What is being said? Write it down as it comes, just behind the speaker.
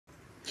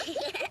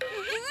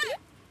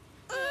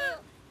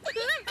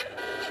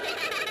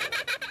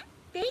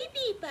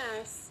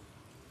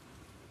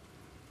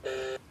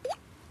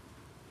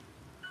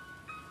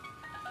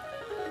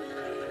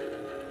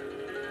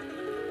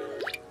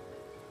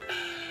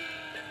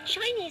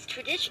Chinese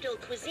traditional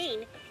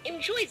cuisine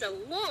enjoys a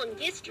long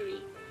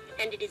history,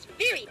 and it is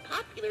very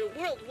popular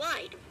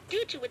worldwide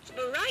due to its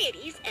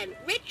varieties and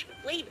rich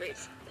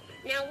flavors.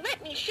 Now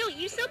let me show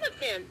you some of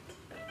them.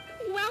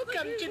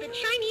 Welcome to the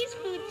Chinese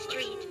food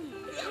street.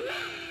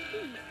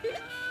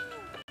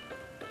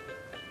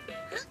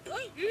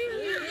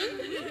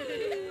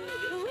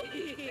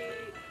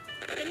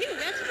 The new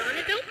restaurant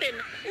is open.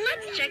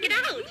 Let's check it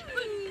out.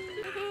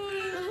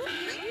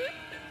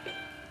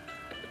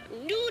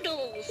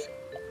 Noodles.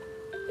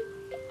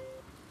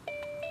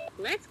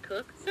 Let's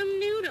cook some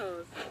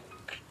noodles.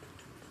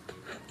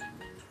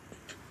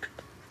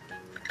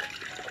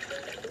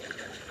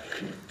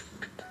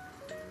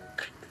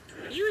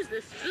 Use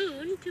the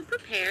spoon to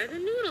prepare the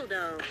noodle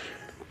dough.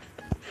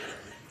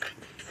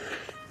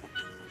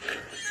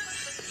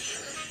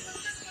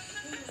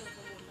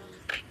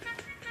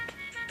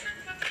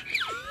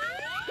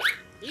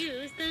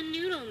 Use the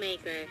noodle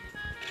maker.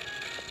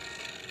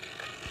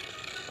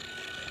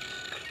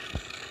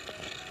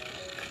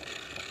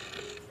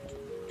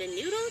 The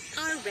noodles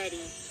are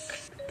ready.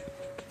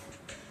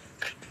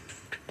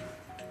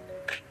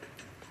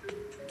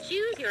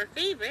 Choose your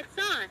favorite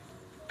sauce.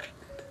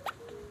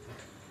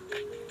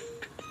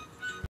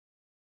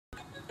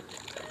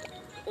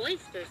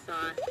 Oyster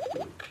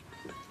sauce.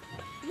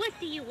 What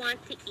do you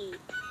want to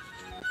eat?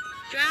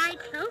 Dried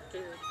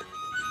tofu.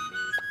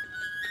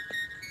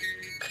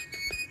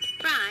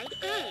 Fried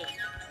egg.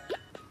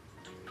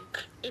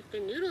 If the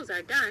noodles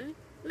are done,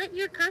 let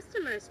your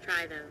customers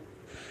try them.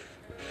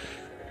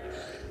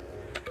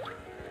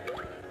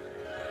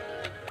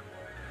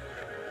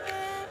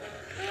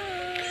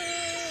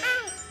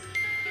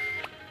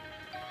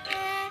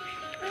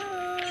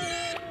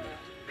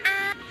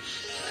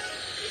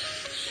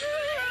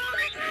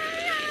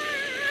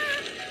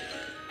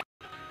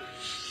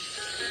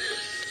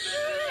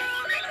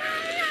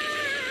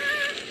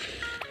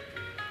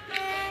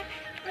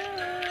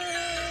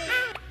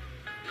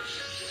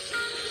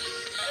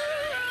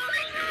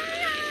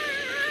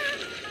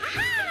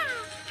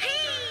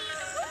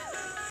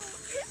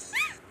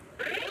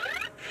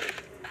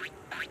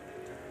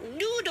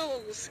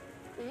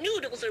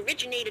 Noodles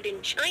originated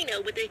in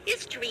China with a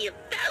history of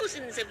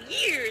thousands of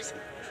years.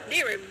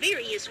 There are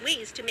various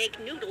ways to make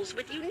noodles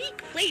with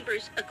unique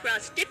flavors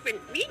across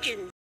different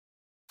regions.